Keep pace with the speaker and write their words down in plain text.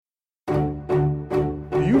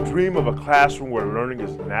you dream of a classroom where learning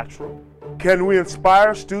is natural? Can we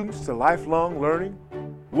inspire students to lifelong learning?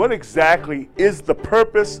 What exactly is the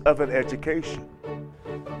purpose of an education?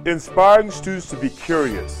 Inspiring students to be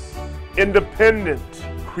curious, independent,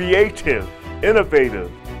 creative, innovative,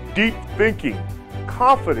 deep thinking,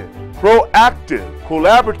 confident, proactive,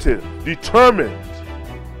 collaborative, determined,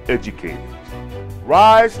 educated.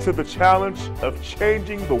 Rise to the challenge of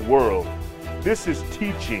changing the world. This is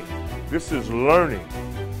teaching. This is learning.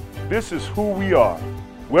 This is who we are.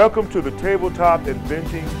 Welcome to the Tabletop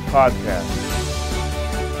Inventing Podcast.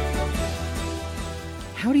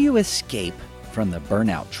 How do you escape from the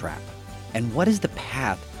burnout trap? And what is the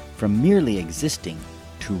path from merely existing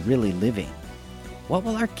to really living? What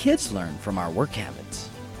will our kids learn from our work habits?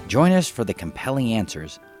 Join us for the compelling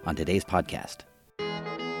answers on today's podcast.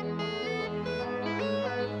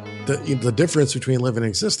 The difference between living and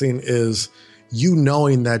existing is you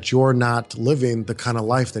knowing that you're not living the kind of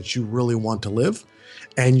life that you really want to live,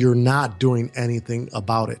 and you're not doing anything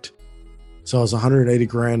about it. So I was 180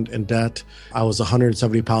 grand in debt. I was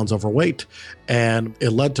 170 pounds overweight, and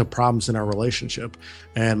it led to problems in our relationship.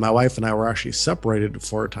 And my wife and I were actually separated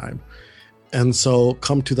for a time. And so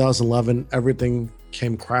come 2011, everything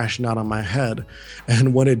came crashing out on my head.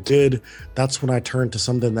 And when it did, that's when I turned to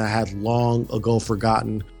something that I had long ago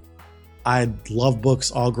forgotten. I loved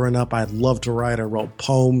books all growing up. I loved to write. I wrote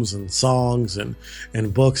poems and songs and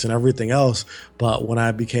books and everything else. But when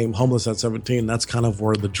I became homeless at 17, that's kind of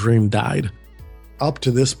where the dream died. Up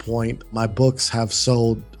to this point, my books have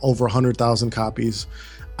sold over 100,000 copies.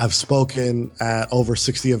 I've spoken at over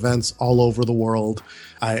 60 events all over the world.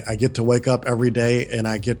 I get to wake up every day and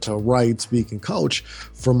I get to write, speak, and coach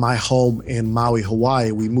from my home in Maui,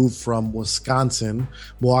 Hawaii. We moved from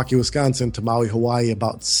Milwaukee, Wisconsin to Maui, Hawaii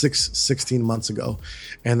about 16 months ago.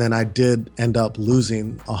 And then I did end up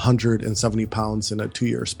losing 170 pounds in a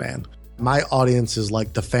 2-year span. My audience is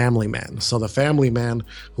like the family man. So the family man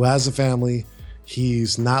who has a family,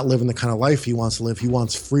 he's not living the kind of life he wants to live. He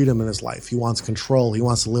wants freedom in his life. He wants control. He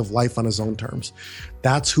wants to live life on his own terms.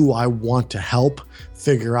 That's who I want to help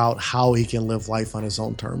figure out how he can live life on his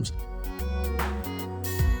own terms.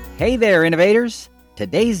 Hey there, innovators.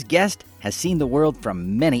 Today's guest has seen the world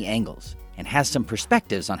from many angles and has some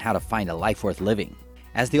perspectives on how to find a life worth living.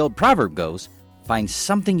 As the old proverb goes, find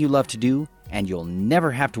something you love to do and you'll never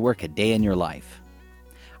have to work a day in your life.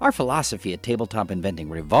 Our philosophy at Tabletop Inventing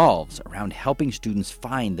revolves around helping students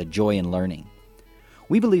find the joy in learning.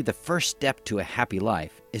 We believe the first step to a happy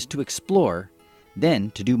life is to explore, then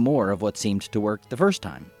to do more of what seemed to work the first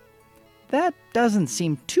time. That doesn't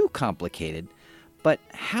seem too complicated, but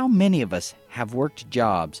how many of us have worked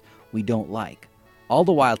jobs we don't like, all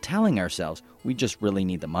the while telling ourselves we just really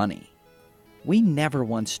need the money? We never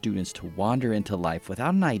want students to wander into life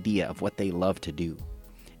without an idea of what they love to do.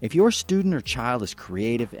 If your student or child is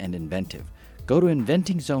creative and inventive, go to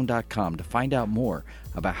inventingzone.com to find out more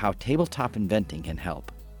about how tabletop inventing can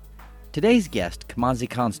help. Today's guest, Kimanzi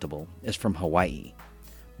Constable, is from Hawaii,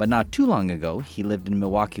 but not too long ago he lived in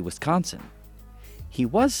Milwaukee, Wisconsin. He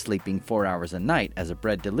was sleeping 4 hours a night as a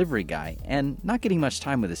bread delivery guy and not getting much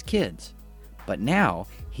time with his kids. But now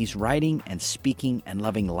he's writing and speaking and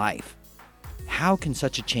loving life. How can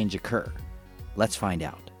such a change occur? Let's find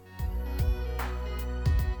out.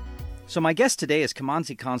 So my guest today is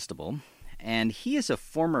Kimanzi Constable, and he is a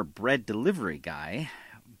former bread delivery guy,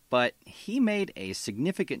 but he made a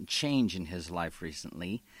significant change in his life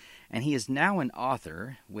recently, and he is now an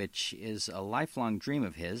author, which is a lifelong dream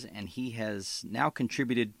of his, and he has now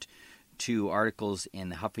contributed to articles in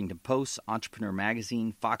the Huffington Post, Entrepreneur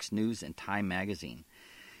Magazine, Fox News, and Time Magazine.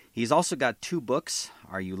 He's also got 2 books,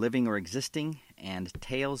 Are You Living or Existing? And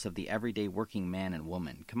Tales of the Everyday Working Man and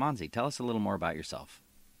Woman. Kimanzi, tell us a little more about yourself.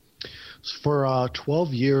 For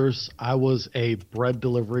 12 years, I was a bread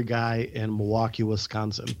delivery guy in Milwaukee,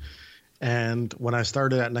 Wisconsin. And when I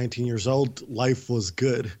started at 19 years old, life was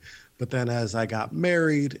good. But then as I got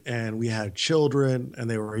married and we had children and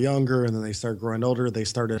they were younger and then they started growing older, they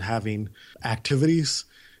started having activities,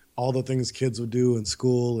 all the things kids would do in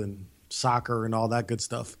school and soccer and all that good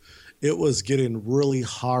stuff. It was getting really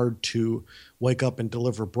hard to wake up and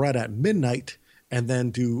deliver bread at midnight and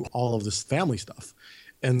then do all of this family stuff.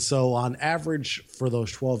 And so on average for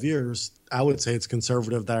those 12 years, I would say it's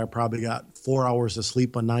conservative that I probably got 4 hours of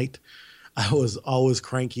sleep a night. I was always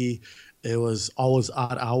cranky. It was always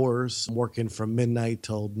odd hours, working from midnight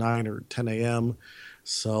till 9 or 10 a.m.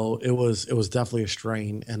 So it was definitely a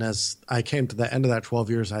strain. And as I came to the end of that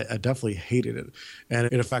 12 years, I definitely hated it. And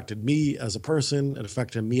it affected me as a person. It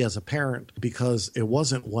affected me as a parent because it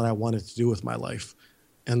wasn't what I wanted to do with my life.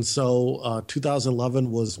 And so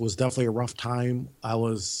 2011 was definitely a rough time. I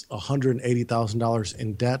was $180,000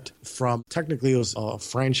 in debt from, technically it was a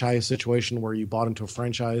franchise situation where you bought into a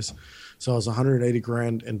franchise. So I was 180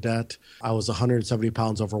 grand in debt. I was 170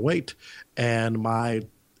 pounds overweight, and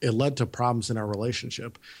it led to problems in our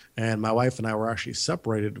relationship. And my wife and I were actually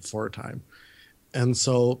separated for a time. And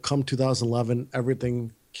so come 2011,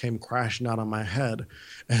 everything came crashing out on my head.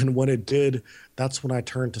 And when it did, that's when I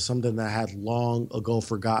turned to something that I had long ago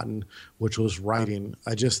forgotten, which was writing.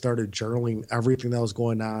 I just started journaling everything that was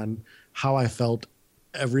going on, how I felt,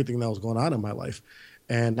 everything that was going on in my life.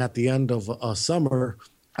 And at the end of a summer,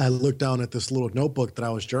 I looked down at this little notebook that I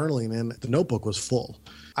was journaling in. The notebook was full.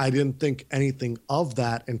 I didn't think anything of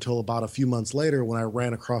that until about a few months later when I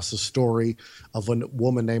ran across the story of a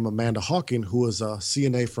woman named Amanda Hawking, who was a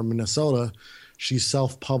CNA from Minnesota. She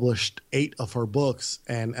self-published 8 of her books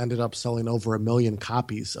and ended up selling over 1 million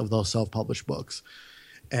copies of those self-published books.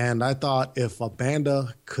 And I thought if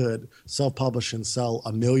Amanda could self-publish and sell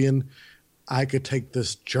 1 million, I could take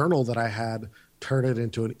this journal that I had, turn it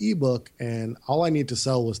into an ebook, and all I need to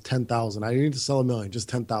sell was 10,000. I didn't need to sell 1 million, just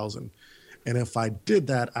 10,000. And if I did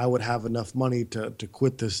that, I would have enough money to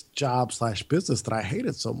quit this job/business that I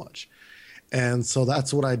hated so much. And so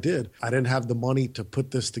that's what I did. I didn't have the money to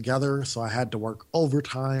put this together, so I had to work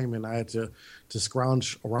overtime and I had to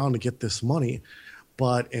scrounge around to get this money.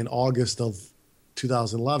 But in August of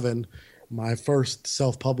 2011, my first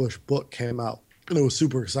self-published book came out, and it was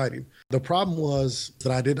super exciting. The problem was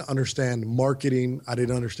that I didn't understand marketing. I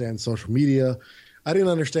didn't understand social media. I didn't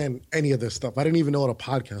understand any of this stuff. I didn't even know what a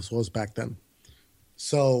podcast was back then.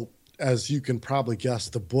 So as you can probably guess,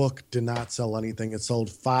 the book did not sell anything. It sold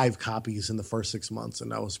 5 copies in the first 6 months,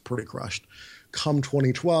 and I was pretty crushed. Come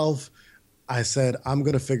 2012, I said, I'm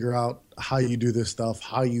going to figure out how you do this stuff,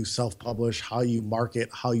 how you self-publish, how you market,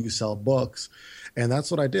 how you sell books. And that's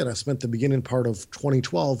what I did. I spent the beginning part of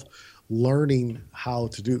 2012 learning how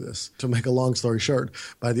to do this. To make a long story short,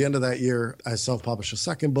 by the end of that year, I self-published a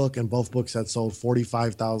second book, and both books had sold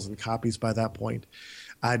 45,000 copies by that point.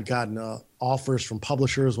 I'd gotten offers from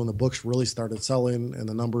publishers when the books really started selling and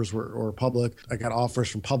the numbers were public. I got offers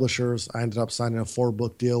from publishers. I ended up signing a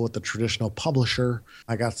 4-book deal with the traditional publisher.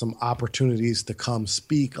 I got some opportunities to come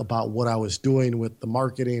speak about what I was doing with the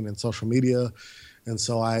marketing and social media. And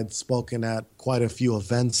so I had spoken at quite a few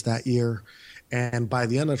events that year. And by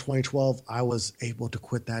the end of 2012, I was able to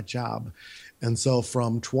quit that job. And so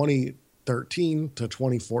from 2013 to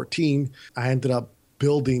 2014, I ended up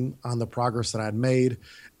building on the progress that I'd made.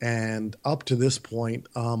 And up to this point,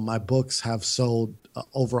 my books have sold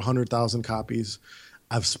over 100,000 copies.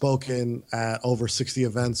 I've spoken at over 60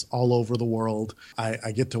 events all over the world.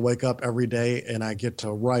 I get to wake up every day and I get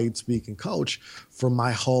to write, speak, and coach from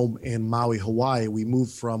my home in Maui, Hawaii. We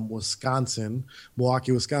moved from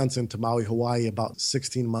Milwaukee, Wisconsin to Maui, Hawaii about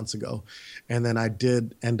 16 months ago. And then I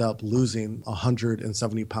did end up losing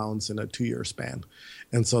 170 pounds in a 2-year span.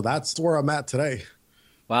 And so that's where I'm at today.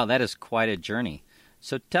 Wow, that is quite a journey.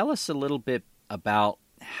 So tell us a little bit about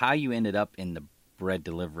how you ended up in the bread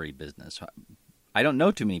delivery business. I don't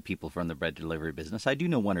know too many people from the bread delivery business. I do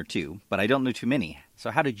know 1 or 2, but I don't know too many.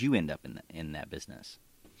 So how did you end up in that business?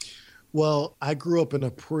 Well, I grew up in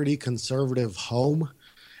a pretty conservative home,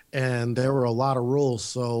 and there were a lot of rules.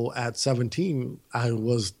 So at 17, I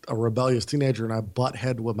was a rebellious teenager, and I butt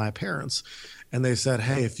head with my parents. And they said,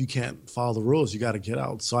 hey, if you can't follow the rules, you got to get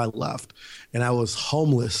out. So I left, and I was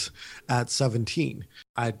homeless at 17.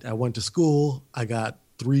 I went to school. I got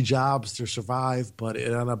 3 jobs to survive, but it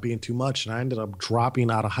ended up being too much, and I ended up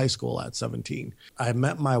dropping out of high school at 17. I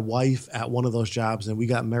met my wife at one of those jobs, and we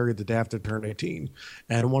got married the day after I turned 18.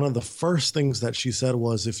 And one of the first things that she said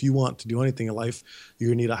was, if you want to do anything in life, you're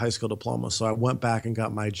going to need a high school diploma. So I went back and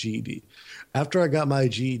got my GED. After I got my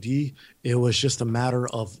GED, it was just a matter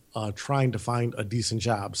of trying to find a decent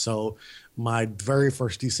job. So my very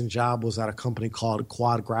first decent job was at a company called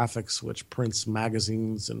Quad Graphics, which prints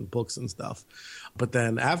magazines and books and stuff. But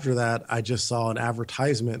then after that, I just saw an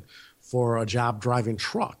advertisement for a job driving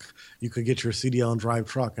truck. You could get your CDL and drive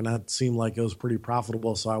truck, and that seemed like it was pretty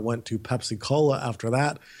profitable. So I went to Pepsi Cola after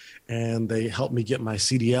that, and they helped me get my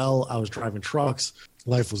CDL. I was driving trucks.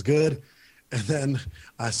 Life was good. And then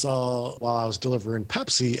I saw, while I was delivering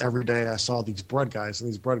Pepsi every day, I saw these bread guys, and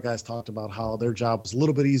these bread guys talked about how their job was a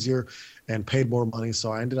little bit easier and paid more money.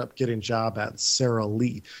 So I ended up getting a job at Sara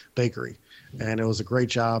Lee Bakery, and it was a great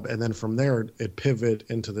job. And then from there, it pivoted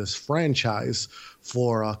into this franchise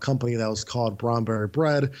for a company that was called Brownberry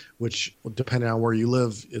Bread, which, depending on where you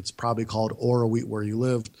live, it's probably called Ora Wheat where you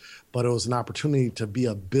lived. But it was an opportunity to be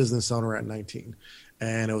a business owner at 19.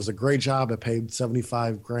 and it was a great job. It paid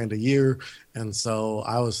 75 grand a year. And so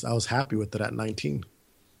I was happy with it at 19.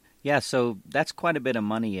 Yeah, so that's quite a bit of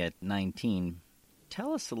money at 19.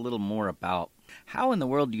 Tell us a little more about how in the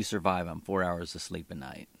world do you survive on 4 hours of sleep a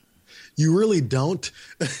night? You really don't.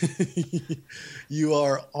 You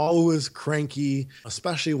are always cranky,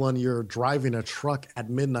 especially when you're driving a truck at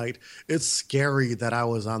midnight. It's scary that I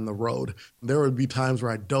was on the road. There would be times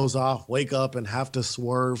where I'd doze off, wake up, and have to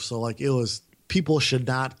swerve. So, like, it was, people should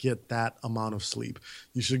not get that amount of sleep.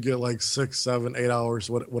 You should get like 6, 7, 8 hours,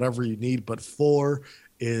 whatever you need. But 4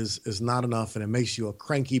 is not enough, and it makes you a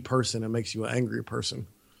cranky person. It makes you an angry person.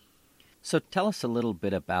 So tell us a little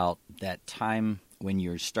bit about that time when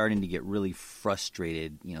you're starting to get really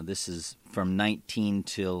frustrated. You know, this is from 19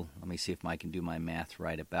 till, let me see if I can do my math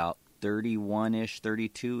right, about 31-ish,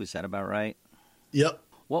 32. Is that about right? Yep.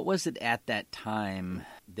 What was it at that time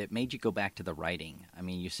that made you go back to the writing? I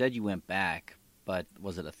mean, you said you went back, but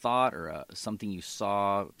was it a thought or something you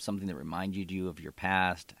saw, something that reminded you of your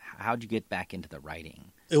past? How'd you get back into the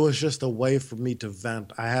writing? It was just a way for me to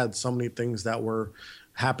vent. I had so many things that were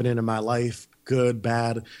happening in my life, good,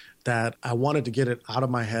 bad, that I wanted to get it out of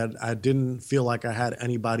my head. I didn't feel like I had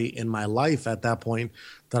anybody in my life at that point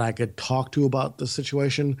that I could talk to about the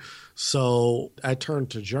situation. So I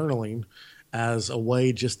turned to journaling as a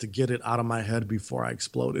way just to get it out of my head before I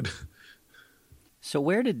exploded. So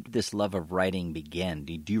where did this love of writing begin?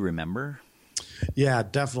 Do you remember? Yeah,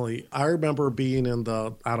 definitely. I remember being in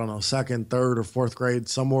the, I don't know, second, third, or fourth grade,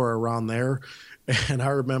 somewhere around there. And I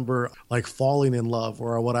remember like falling in love,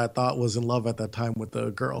 or what I thought was in love at that time, with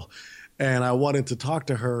a girl. And I wanted to talk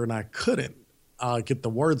to her and I couldn't get the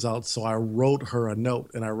words out. So I wrote her a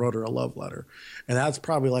note and I wrote her a love letter. And that's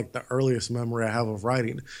probably like the earliest memory I have of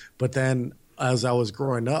writing. But then as I was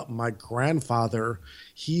growing up, my grandfather,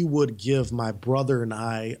 he would give my brother and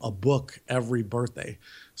I a book every birthday.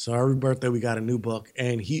 So every birthday we got a new book,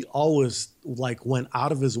 and he always like went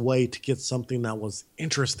out of his way to get something that was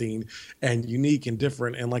interesting and unique and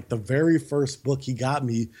different. And like the very first book he got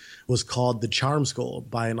me was called The Charm School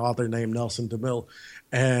by an author named Nelson DeMille.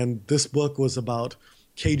 And this book was about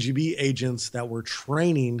KGB agents that were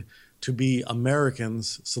training to be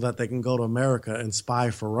Americans so that they can go to America and spy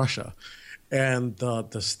for Russia. And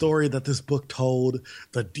the story that this book told,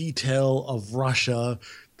 the detail of Russia,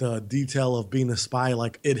 the detail of being a spy,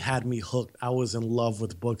 like it had me hooked. I was in love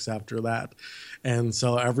with books after that. And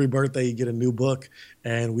so every birthday you get a new book,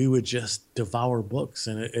 and we would just devour books.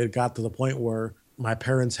 And it got to the point where my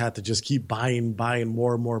parents had to just keep buying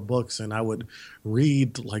more and more books. And I would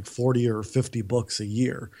read like 40 or 50 books a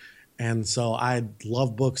year. And so I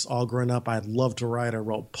loved books all growing up. I'd love to write. I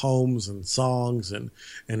wrote poems and songs and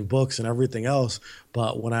books and everything else.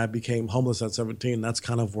 But when I became homeless at 17, that's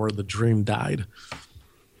kind of where the dream died.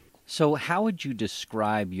 So how would you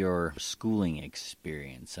describe your schooling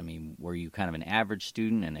experience? I mean, were you kind of an average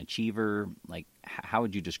student, an achiever? Like, how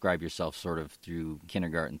would you describe yourself sort of through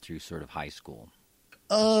kindergarten through sort of high school?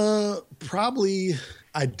 Probably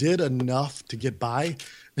I did enough to get by.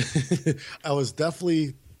 I was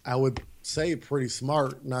definitely, I would say, pretty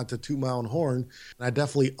smart, not to toot my own horn. I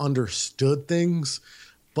definitely understood things,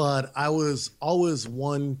 but I was always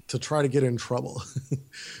one to try to get in trouble.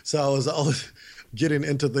 So I was always getting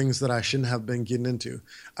into things that I shouldn't have been getting into.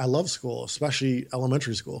 I love school, especially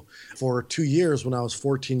elementary school. For 2 years, when I was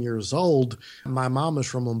 14 years old, my mom is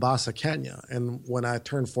from Mombasa, Kenya. And when I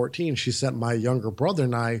turned 14, she sent my younger brother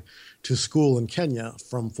and I to school in Kenya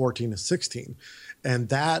from 14 to 16. And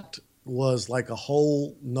that was like a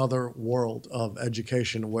whole nother world of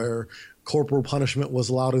education where corporal punishment was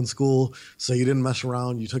allowed in school. So you didn't mess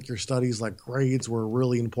around. You took your studies, like grades were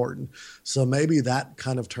really important. So maybe that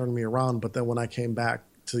kind of turned me around. But then when I came back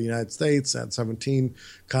to the United States at 17,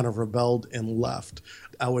 kind of rebelled and left.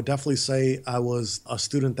 I would definitely say I was a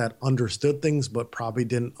student that understood things, but probably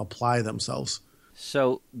didn't apply themselves.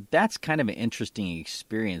 So that's kind of an interesting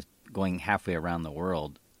experience, going halfway around the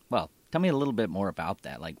world. Well, tell me a little bit more about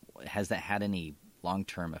that. Like, has that had any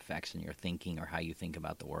long-term effects in your thinking or how you think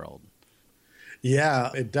about the world?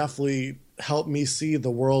 Yeah, it definitely helped me see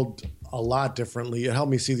the world a lot differently. It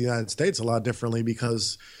helped me see the United States a lot differently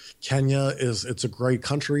because Kenya it's a great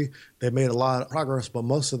country. They've made a lot of progress, but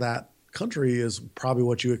most of that country is probably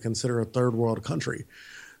what you would consider a third world country.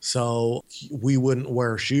 So we wouldn't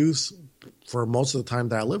wear shoes. For most of the time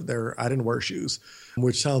that I lived there, I didn't wear shoes,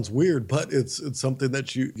 which sounds weird, but it's something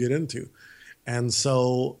that you get into. And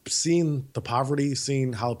so seeing the poverty,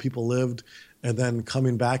 seeing how people lived, and then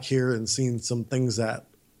coming back here and seeing some things that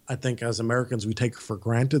I think as Americans we take for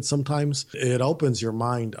granted sometimes, it opens your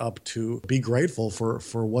mind up to be grateful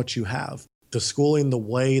for what you have. The schooling, the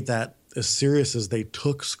way that as serious as they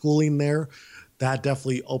took schooling there, that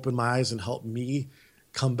definitely opened my eyes and helped me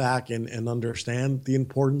come back and understand the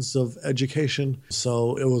importance of education.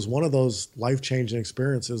 So it was one of those life-changing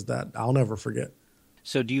experiences that I'll never forget.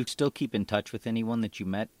 So do you still keep in touch with anyone that you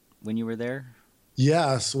met when you were there?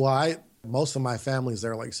 Yes. Well, most of my family's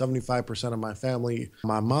there, like 75% of my family.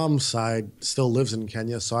 My mom's side still lives in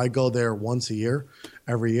Kenya, so I go there once a year,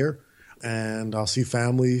 every year. And I'll see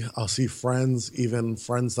family, I'll see friends, even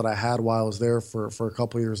friends that I had while I was there for a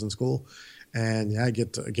couple of years in school. And yeah, I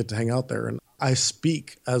get to hang out there. And I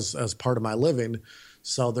speak as part of my living.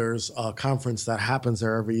 So there's a conference that happens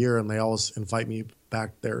there every year, and they always invite me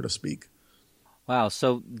back there to speak. Wow,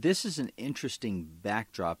 so this is an interesting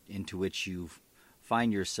backdrop into which you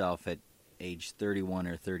find yourself at age 31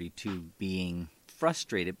 or 32 being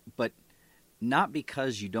frustrated, but not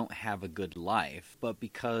because you don't have a good life, but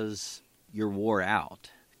because you're wore out.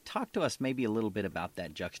 Talk to us maybe a little bit about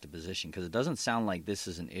that juxtaposition, because it doesn't sound like this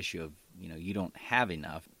is an issue of, you don't have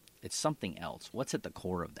enough. It's something else. What's at the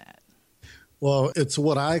core of that? Well, it's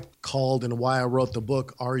what I called, and why I wrote the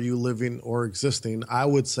book, Are You Living or Existing? I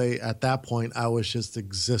would say at that point, I was just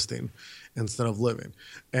existing instead of living.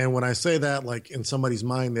 And when I say that, like in somebody's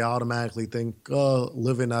mind, they automatically think, oh,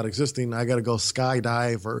 living, not existing, I got to go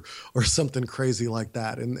skydive or something crazy like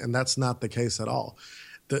that. And that's not the case at all.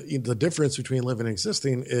 The difference between living and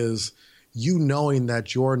existing is you knowing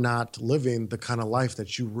that you're not living the kind of life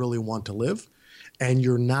that you really want to live, and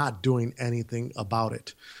you're not doing anything about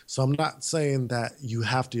it. So I'm not saying that you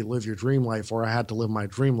have to live your dream life, or I had to live my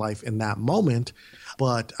dream life in that moment,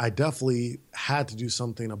 but I definitely had to do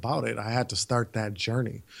something about it. I had to start that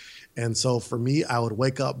journey. And so for me, I would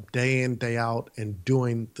wake up day in, day out and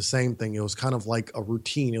doing the same thing. It was kind of like a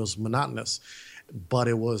routine. It was monotonous, but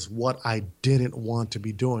it was what I didn't want to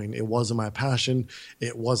be doing. It wasn't my passion.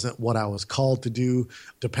 It wasn't what I was called to do.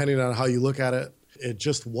 Depending on how you look at it, it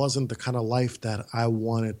just wasn't the kind of life that I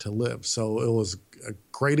wanted to live. So it was a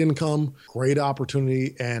great income, great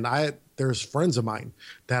opportunity. And there's friends of mine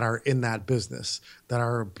that are in that business, that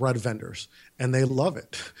are bread vendors, and they love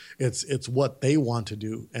it. It's what they want to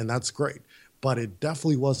do, and that's great. But it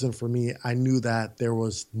definitely wasn't for me. I knew that there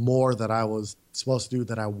was more that I was supposed to do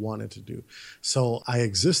that I wanted to do. So I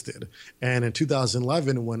existed. And in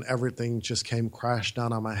 2011, when everything just came crash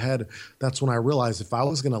down on my head, that's when I realized if I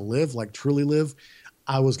was going to live, like truly live,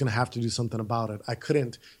 I was going to have to do something about it. I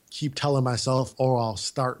couldn't keep telling myself, oh, I'll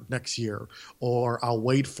start next year, or I'll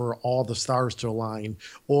wait for all the stars to align.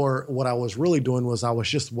 Or what I was really doing was I was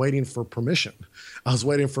just waiting for permission. I was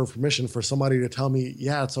waiting for permission for somebody to tell me,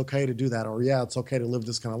 yeah, it's okay to do that, or yeah, it's okay to live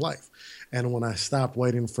this kind of life. And when I stopped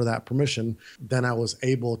waiting for that permission, then I was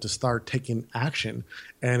able to start taking action.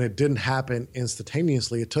 And it didn't happen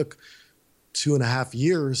instantaneously. It took 2.5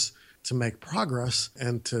 years to make progress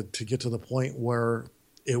and to get to the point where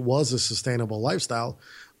it was a sustainable lifestyle.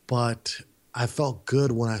 But I felt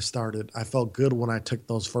good when I started. I felt good when I took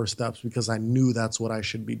those first steps because I knew that's what I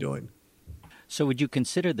should be doing. So would you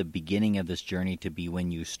consider the beginning of this journey to be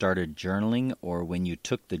when you started journaling, or when you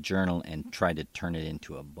took the journal and tried to turn it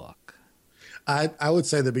into a book? I would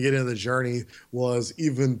say the beginning of the journey was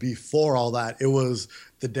even before all that. It was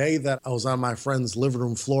the day that I was on my friend's living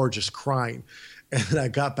room floor just crying. And then I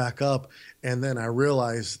got back up, and then I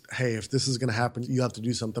realized, hey, if this is going to happen, you have to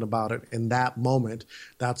do something about it. In that moment,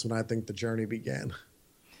 that's when I think the journey began.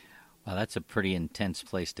 Well, that's a pretty intense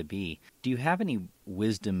place to be. Do you have any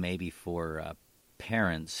wisdom maybe for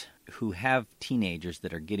parents who have teenagers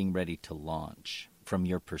that are getting ready to launch from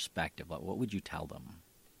your perspective? What would you tell them?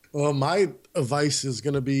 Well, my advice is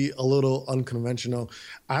going to be a little unconventional.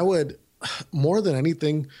 I would, more than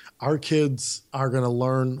anything, our kids are going to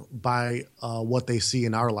learn by what they see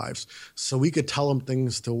in our lives. So we could tell them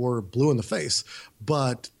things till we're blue in the face,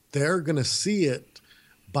 but they're going to see it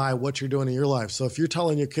by what you're doing in your life. So if you're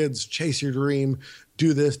telling your kids, chase your dream,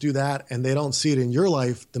 do this, do that, and they don't see it in your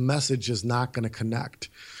life, the message is not going to connect.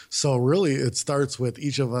 So really, it starts with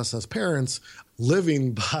each of us as parents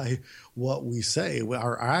living by what we say.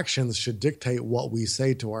 Our actions should dictate what we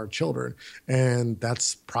say to our children. And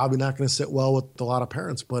that's probably not going to sit well with a lot of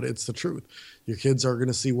parents, but it's the truth. Your kids are going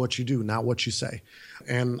to see what you do, not what you say.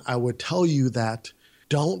 And I would tell you that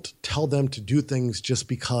don't tell them to do things just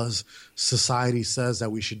because society says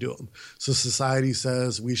that we should do them. So society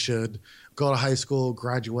says we should go to high school,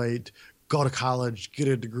 graduate, go to college, get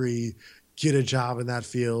a degree, get a job in that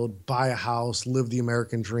field, buy a house, live the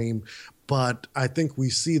American dream. But I think we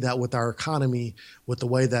see that with our economy, with the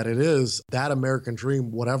way that it is, that American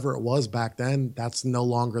dream, whatever it was back then, that's no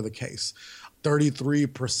longer the case.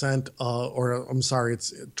 33%,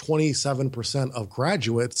 it's 27% of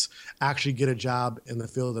graduates actually get a job in the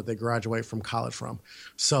field that they graduate from college from.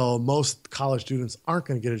 So most college students aren't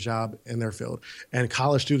going to get a job in their field. And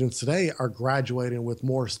college students today are graduating with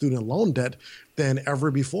more student loan debt than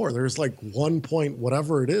ever before. There's like 1 point,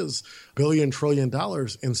 whatever it is, trillion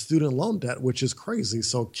dollars in student loan debt, which is crazy.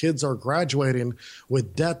 So kids are graduating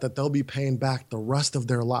with debt that they'll be paying back the rest of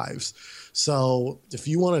their lives. So if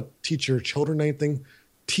you want to teach your children anything,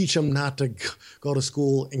 teach them not to go to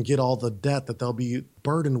school and get all the debt that they'll be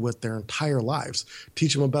burdened with their entire lives.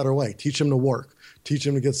 Teach them a better way. Teach them to work. Teach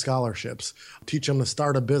them to get scholarships. Teach them to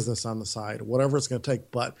start a business on the side, whatever it's going to take.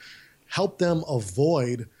 But help them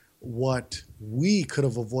avoid what we could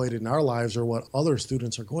have avoided in our lives or what other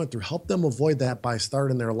students are going through. Help them avoid that by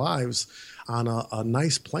starting their lives on a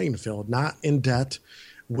nice playing field, not in debt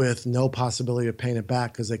with no possibility of paying it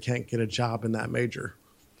back because they can't get a job in that major.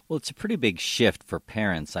 Well, it's a pretty big shift for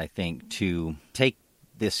parents, I think, to take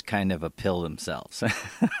this kind of a pill themselves.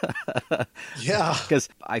 Yeah. Because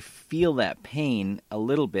I feel that pain a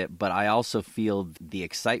little bit, but I also feel the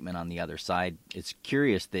excitement on the other side. It's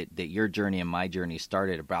curious that your journey and my journey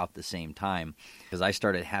started about the same time, because I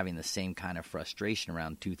started having the same kind of frustration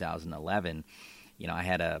around 2011. I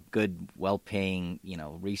had a good, well-paying,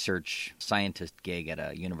 research scientist gig at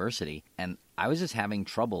a university, and I was just having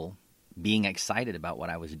trouble being excited about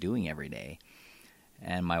what I was doing every day.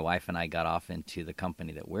 And my wife and I got off into the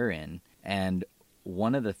company that we're in. And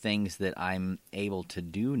one of the things that I'm able to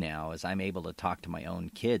do now is I'm able to talk to my own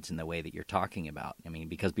kids in the way that you're talking about. I mean,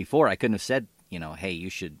 because before I couldn't have said, hey, you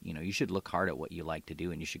should look hard at what you like to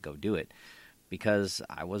do and you should go do it, because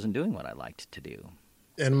I wasn't doing what I liked to do.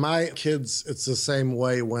 And my kids, it's the same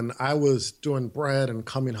way. When I was doing bread and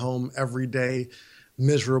coming home every day,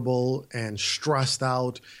 miserable and stressed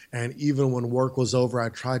out, and even when work was over, I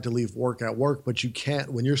tried to leave work at work, but you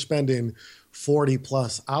can't. When you're spending 40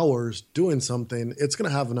 plus hours doing something, it's going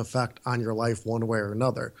to have an effect on your life one way or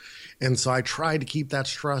another. And so I tried to keep that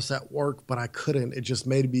stress at work, but I couldn't. It just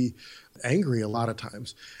made me angry a lot of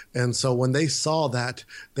times. And so when they saw that,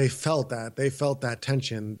 they felt that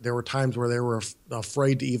tension. There were times where they were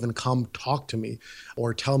afraid to even come talk to me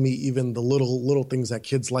or tell me even the little things that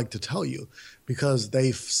kids like to tell you, because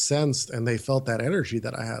they sensed and they felt that energy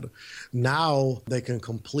that I had. Now they can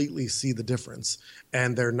completely see the difference,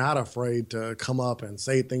 and they're not afraid to come up and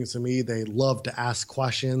say things to me. They love to ask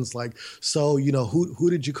questions like, so, who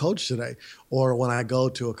did you coach today? Or when I go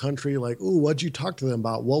to a country, like, ooh, what'd you talk to them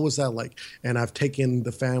about? What was that like? And I've taken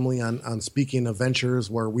the family on speaking adventures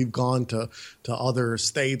where we've gone to other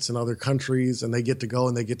states and other countries, and they get to go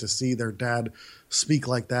and they get to see their dad speak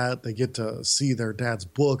like that. They get to see their dad's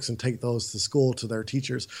books and take those to school to their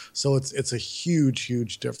teachers. So it's a huge,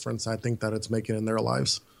 huge difference, I think, that it's making in their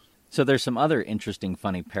lives. So there's some other interesting,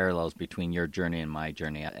 funny parallels between your journey and my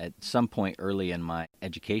journey. At some point early in my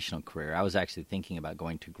educational career, I was actually thinking about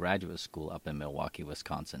going to graduate school up in Milwaukee,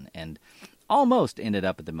 Wisconsin, and almost ended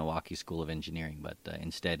up at the Milwaukee School of Engineering, but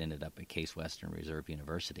instead ended up at Case Western Reserve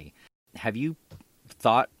University. Have you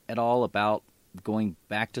thought at all about going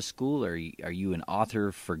back to school? Are you an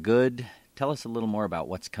author for good? Tell us a little more about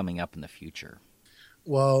what's coming up in the future.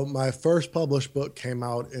 Well, my first published book came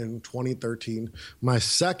out in 2013. My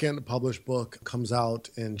second published book comes out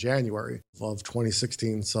in January of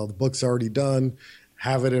 2016. So the book's already done,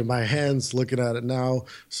 have it in my hands, looking at it now.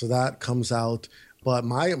 So that comes out. But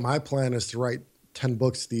my plan is to write 10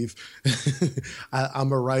 books, Steve.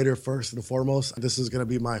 I'm a writer first and foremost. This is going to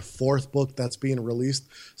be my fourth book that's being released,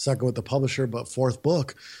 second with the publisher, but fourth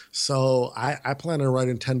book. So I plan on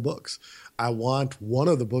writing 10 books. I want one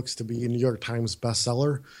of the books to be a New York Times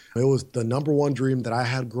bestseller. It was the number one dream that I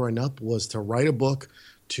had growing up, was to write a book,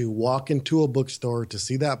 to walk into a bookstore, to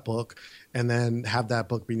see that book, and then have that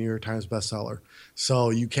book be New York Times bestseller. So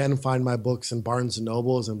you can find my books in Barnes &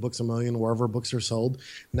 Nobles and Books A Million, wherever books are sold.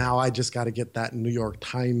 Now I just got to get that New York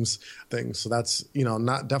Times thing. So that's,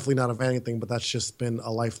 definitely not a vanity thing, but that's just been a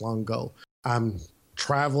lifelong goal. I'm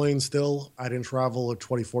traveling still. I didn't travel in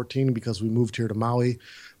 2014 because we moved here to Maui.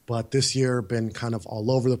 But this year, been kind of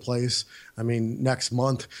all over the place. I mean, next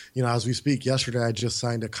month, as we speak, yesterday, I just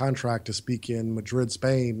signed a contract to speak in Madrid,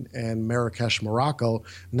 Spain, and Marrakesh, Morocco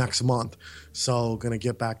next month. So going to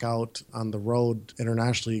get back out on the road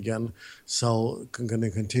internationally again. So I'm going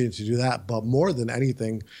to continue to do that. But more than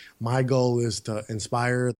anything, my goal is to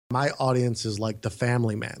inspire. My audience is like the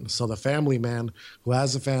family man. So the family man who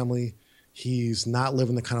has a family, He's not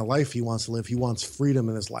living the kind of life he wants to live. He wants freedom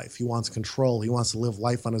in his life. He wants control. He wants to live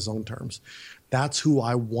life on his own terms. That's who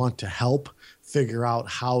I want to help figure out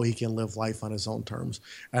how he can live life on his own terms.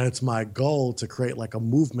 And it's my goal to create like a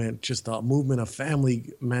movement, just a movement of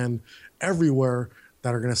family men everywhere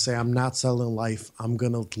that are going to say, I'm not settling life. I'm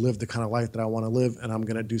going to live the kind of life that I want to live, and I'm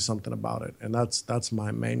going to do something about it. And that's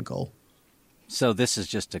my main goal. So this is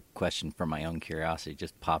just a question from my own curiosity,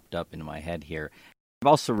 just popped up into my head here. I've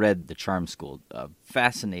also read The Charm School.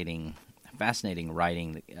 Fascinating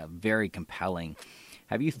writing, very compelling.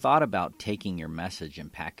 Have you thought about taking your message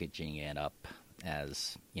and packaging it up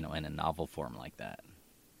as, in a novel form like that?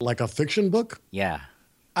 Like a fiction book? Yeah.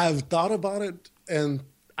 I've thought about it, and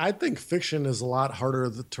I think fiction is a lot harder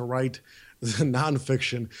to write than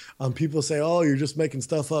nonfiction. People say, oh, you're just making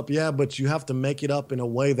stuff up. Yeah, but you have to make it up in a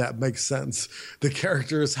way that makes sense. The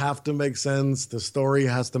characters have to make sense. The story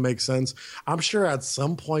has to make sense. I'm sure at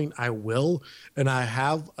some point I will, and I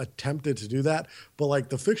have attempted to do that. But like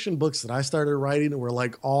the fiction books that I started writing were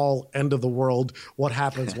like all end of the world. What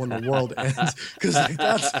happens when the world ends? Because like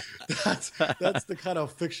that's the kind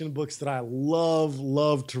of fiction books that I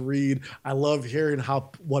love to read. I love hearing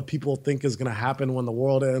what people think is going to happen when the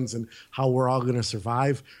world ends and how we're all going to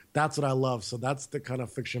survive. That's what I love. So that's the kind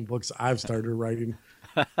of fiction books I've started writing.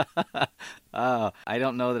 I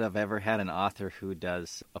don't know that I've ever had an author who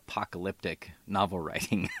does apocalyptic novel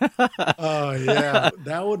writing. Oh, yeah.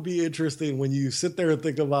 That would be interesting when you sit there and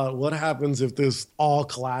think about what happens if this all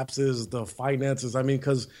collapses, the finances. I mean,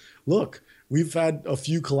 because look, we've had a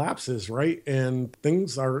few collapses, right? And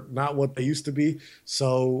things are not what they used to be.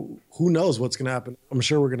 So who knows what's going to happen? I'm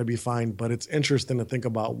sure we're going to be fine, but it's interesting to think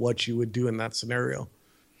about what you would do in that scenario.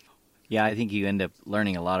 Yeah, I think you end up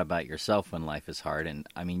learning a lot about yourself when life is hard. And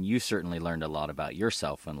I mean, you certainly learned a lot about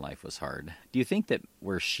yourself when life was hard. Do you think that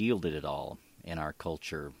we're shielded at all in our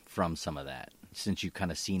culture from some of that, since you've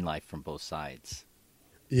kind of seen life from both sides?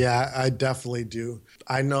 Yeah, I definitely do.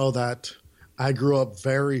 I know that I grew up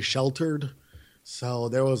very sheltered. So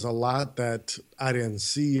there was a lot that I didn't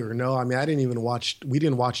see or know. I mean, we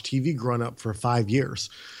didn't watch TV growing up for 5 years.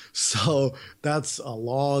 So that's a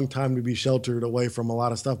long time to be sheltered away from a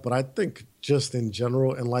lot of stuff. But I think just in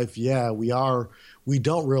general in life, yeah, we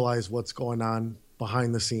don't realize what's going on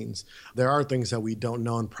behind the scenes. There are things that we don't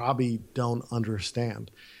know and probably don't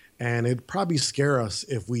understand. And it'd probably scare us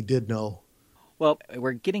if we did know. Well,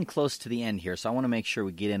 we're getting close to the end here, so I want to make sure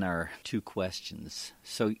we get in our 2 questions.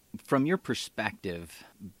 So from your perspective,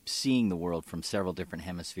 seeing the world from several different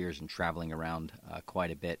hemispheres and traveling around quite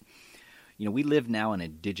a bit, we live now in a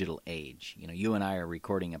digital age. You and I are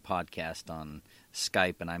recording a podcast on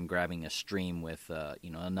Skype, and I'm grabbing a stream with,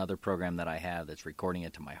 another program that I have that's recording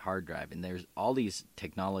it to my hard drive. And there's all these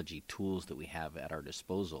technology tools that we have at our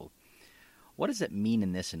disposal. What does it mean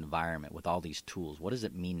in this environment with all these tools? What does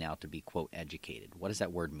it mean now to be, quote, educated? What does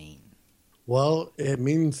that word mean? Well, it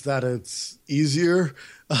means that it's easier.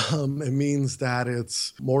 It means that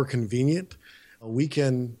it's more convenient. We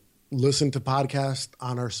can listen to podcasts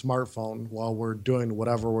on our smartphone while we're doing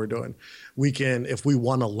whatever we're doing. We can, if we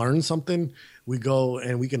want to learn something, we go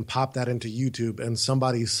and we can pop that into YouTube, and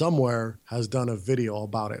somebody somewhere has done a video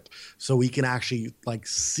about it. So we can actually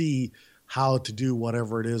see how to do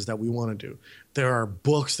whatever it is that we want to do. There are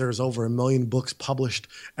books. There's over 1 million books published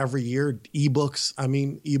every year.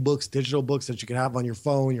 Ebooks, digital books that you can have on your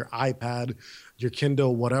phone, your iPad, your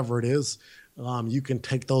Kindle, whatever it is. You can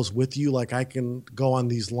take those with you. Like I can go on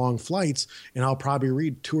these long flights and I'll probably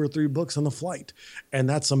read 2 or 3 books on the flight. And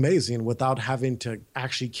that's amazing without having to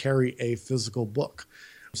actually carry a physical book.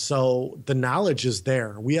 So the knowledge is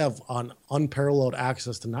there. We have an unparalleled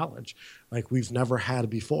access to knowledge like we've never had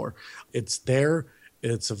before. It's there.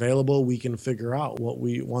 It's available. We can figure out what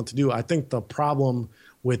we want to do. I think the problem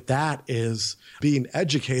with that is being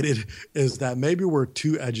educated is that maybe we're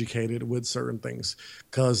too educated with certain things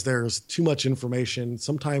because there's too much information.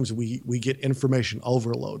 Sometimes we get information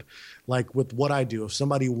overload. Like with what I do, if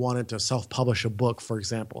somebody wanted to self-publish a book, for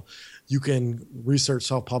example, you can research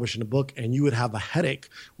self-publishing a book and you would have a headache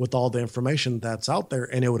with all the information that's out there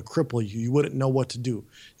and it would cripple you. You wouldn't know what to do.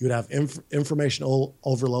 You would have information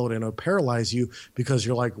overload and it would paralyze you because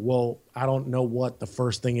you're like, well, I don't know what the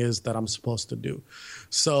first thing is that I'm supposed to do.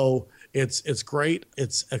 So it's great.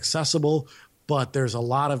 It's accessible, but there's a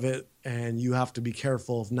lot of it and you have to be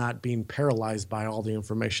careful of not being paralyzed by all the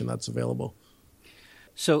information that's available.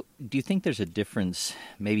 So do you think there's a difference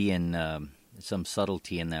maybe in some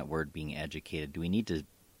subtlety in that word being educated? Do we need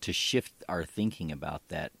to shift our thinking about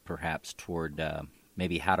that perhaps toward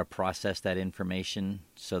maybe how to process that information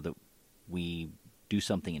so that we do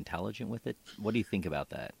something intelligent with it? What do you think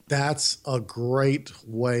about that? That's a great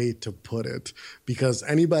way to put it, because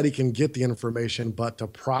anybody can get the information, but to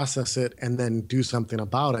process it and then do something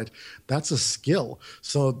about it, that's a skill.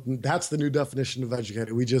 So that's the new definition of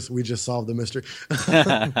educated. We just solved the mystery.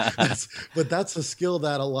 But that's a skill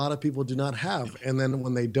that a lot of people do not have. And then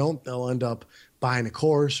when they don't, they'll end up buying a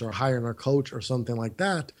course or hiring a coach or something like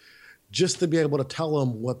that, just to be able to tell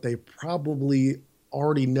them what they probably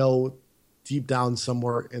already know deep down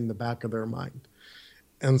somewhere in the back of their mind.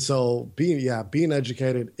 And so being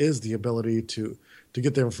educated is the ability to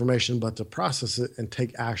get the information, but to process it and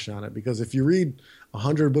take action on it. Because if you read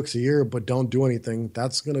 100 books a year but don't do anything,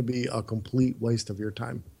 that's going to be a complete waste of your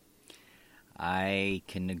time. I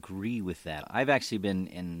can agree with that. I've actually been,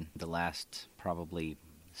 in the last probably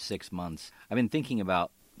 6 months, I've been thinking about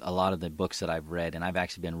a lot of the books that I've read, and I've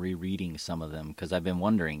actually been rereading some of them because I've been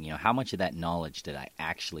wondering, how much of that knowledge did I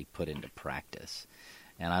actually put into practice?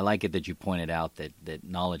 And I like it that you pointed out that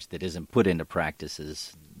knowledge that isn't put into practice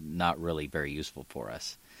is not really very useful for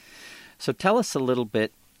us. So tell us a little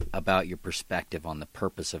bit about your perspective on the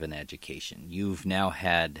purpose of an education. You've now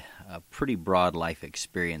had a pretty broad life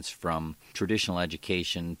experience, from traditional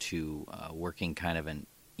education to working kind of in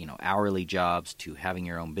hourly jobs, to having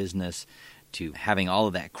your own business, to having all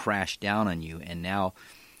of that crash down on you, and now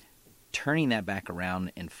turning that back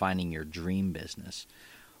around and finding your dream business.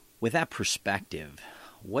 With that perspective,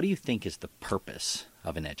 what do you think is the purpose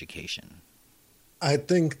of an education? I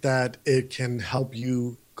think that it can help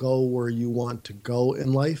you go where you want to go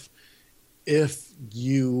in life if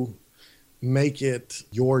you make it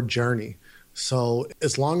your journey. So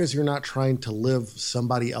as long as you're not trying to live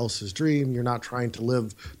somebody else's dream, you're not trying to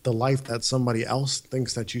live the life that somebody else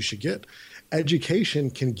thinks that you should get,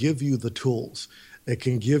 education can give you the tools. It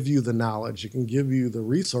can give you the knowledge. It can give you the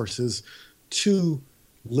resources to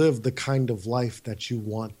live the kind of life that you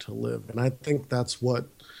want to live. And I think that's what,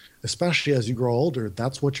 especially as you grow older,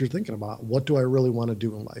 that's what you're thinking about. What do I really want to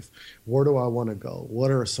do in life? Where do I want to go?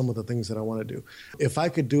 What are some of the things that I want to do? If I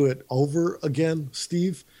could do it over again,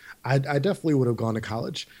 Steve, I definitely would have gone to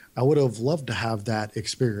college. I would have loved to have that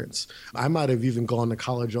experience. I might have even gone to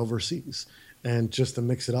college overseas, and just to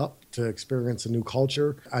mix it up, to experience a new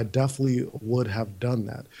culture, I definitely would have done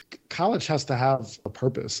that. College has to have a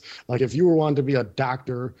purpose. Like if you were wanting to be a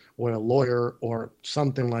doctor or a lawyer or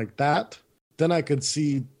something like that, then I could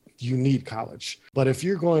see you need college. But if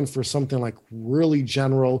you're going for something like really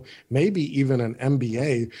general, maybe even an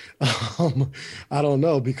MBA, I don't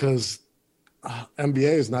know, because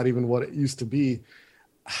MBA is not even what it used to be.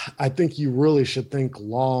 I think you really should think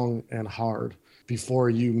long and hard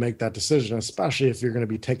before you make that decision, especially if you're going to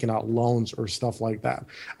be taking out loans or stuff like that.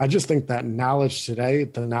 I just think that knowledge today,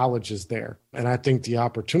 the knowledge is there. And I think the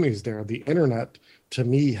opportunity is there. The internet, to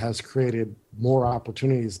me, has created more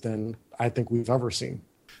opportunities than I think we've ever seen.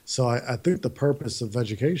 So I think the purpose of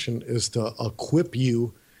education is to equip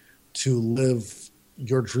you to live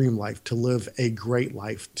your dream life, to live a great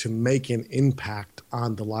life, to make an impact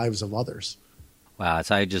on the lives of others. Wow,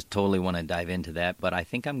 so I just totally want to dive into that, but I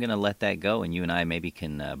think I'm going to let that go, and you and I maybe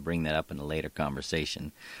can bring that up in a later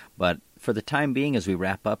conversation. But for the time being, as we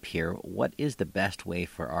wrap up here, what is the best way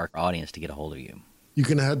for our audience to get a hold of you? You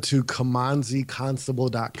can head to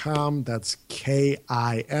kimanziconstable.com. That's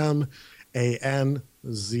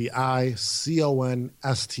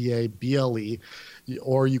KIMANZICONSTABLE.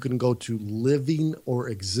 Or you can go to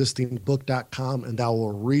livingorexistingbook.com, and that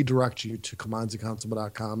will redirect you to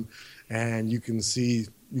kimanziconstable.com, and you can see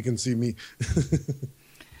me.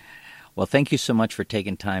 Well, thank you so much for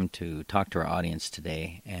taking time to talk to our audience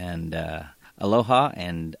today, and aloha,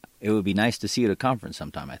 and it would be nice to see you at a conference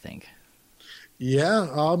sometime, I think. Yeah,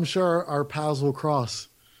 I'm sure our paths will cross.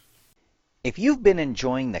 If you've been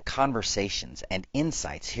enjoying the conversations and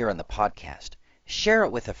insights here on the podcast, share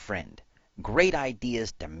it with a friend. Great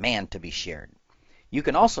ideas demand to be shared. You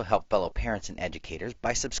can also help fellow parents and educators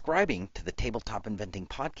by subscribing to the Tabletop Inventing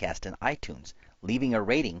Podcast in iTunes, leaving a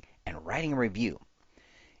rating, and writing a review.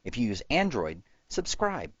 If you use Android,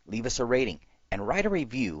 subscribe, leave us a rating, and write a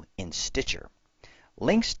review in Stitcher.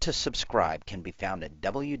 Links to subscribe can be found at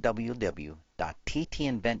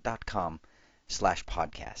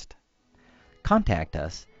www.ttinvent.com/podcast. Contact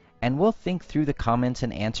us, and we'll think through the comments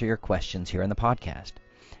and answer your questions here in the podcast.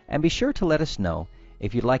 And be sure to let us know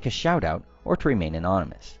if you'd like a shout-out or to remain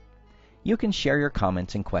anonymous. You can share your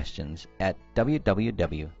comments and questions at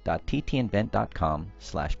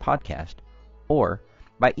www.ttinvent.com/podcast or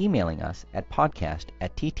by emailing us at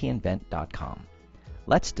podcast@ttinvent.com.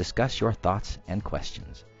 Let's discuss your thoughts and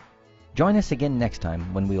questions. Join us again next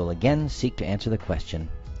time when we will again seek to answer the question,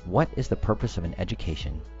 what is the purpose of an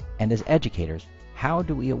education, And as educators, how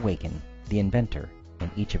do we awaken the inventor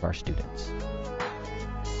in each of our students?